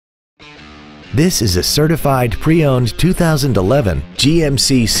This is a certified pre-owned 2011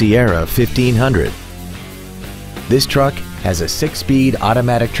 GMC Sierra 1500. This truck has a 6-speed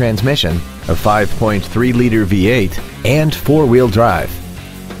automatic transmission, a 5.3-liter V8, and 4-wheel drive.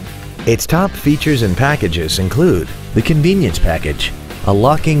 Its top features and packages include the convenience package, a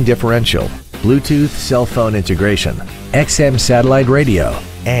locking differential, Bluetooth cell phone integration, XM satellite radio,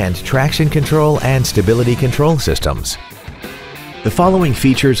 and traction control and stability control systems. The following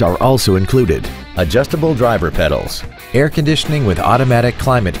features are also included: adjustable driver pedals, air conditioning with automatic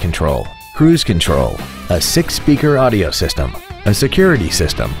climate control, cruise control, a 6-speaker audio system, a security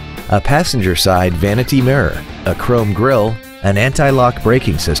system, a passenger side vanity mirror, a chrome grille, an anti-lock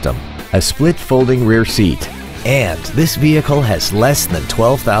braking system, a split folding rear seat, and this vehicle has less than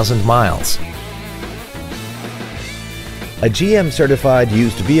 12,000 miles. A GM certified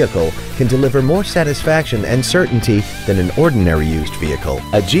used vehicle can deliver more satisfaction and certainty than an ordinary used vehicle.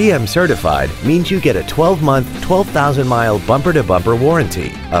 A GM certified means you get a 12-month, 12,000-mile bumper-to-bumper warranty,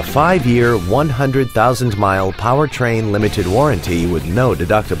 a 5-year, 100,000-mile powertrain limited warranty with no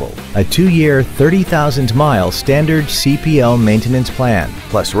deductible, a 2-year, 30,000-mile standard CPL maintenance plan,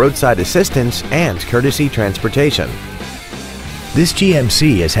 plus roadside assistance and courtesy transportation. This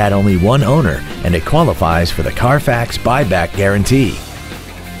GMC has had only one owner and it qualifies for the Carfax buyback guarantee.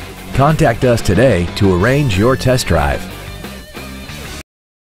 Contact us today to arrange your test drive.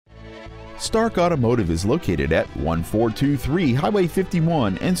 Stark Automotive is located at 1423 Highway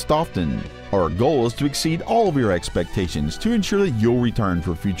 51 in Stoughton. Our goal is to exceed all of your expectations to ensure that you'll return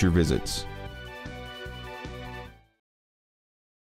for future visits.